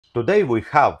Today we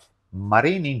have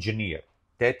marine engineer,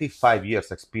 35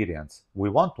 years experience. We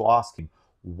want to ask him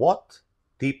what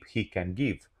tip he can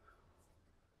give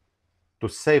to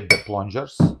save the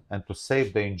plungers and to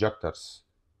save the injectors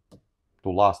to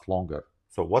last longer.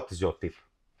 So what is your tip?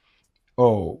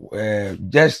 Oh,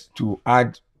 just to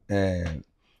add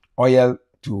oil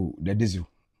to the diesel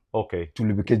Okay. to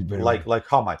lubricate very well. Like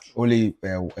how much? Only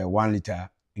 1 liter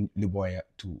in lube oil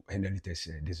to 100 liters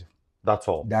diesel. That's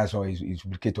all. That's all. It's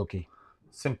lubricate okay.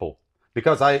 Simple.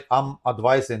 Because I am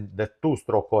advising the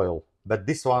two-stroke oil, but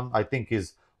this one I think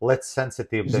is less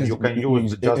sensitive than you can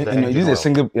use just the engine This is oil. a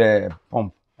single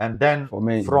pump. And then For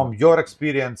me, from your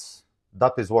experience,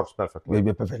 that is works perfectly.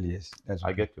 Maybe perfectly, yes. That's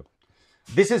I get you.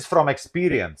 This is from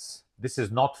experience. This is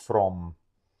not from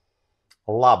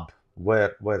lab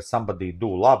where somebody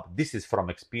do lab. This is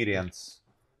from experience.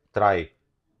 Try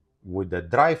with the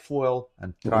dry fuel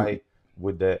and try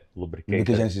with the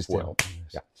lubrication system. fuel.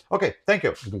 Yeah. Okay. Thank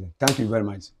you. Thank you very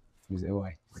much, Mr.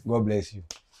 AY. God bless you.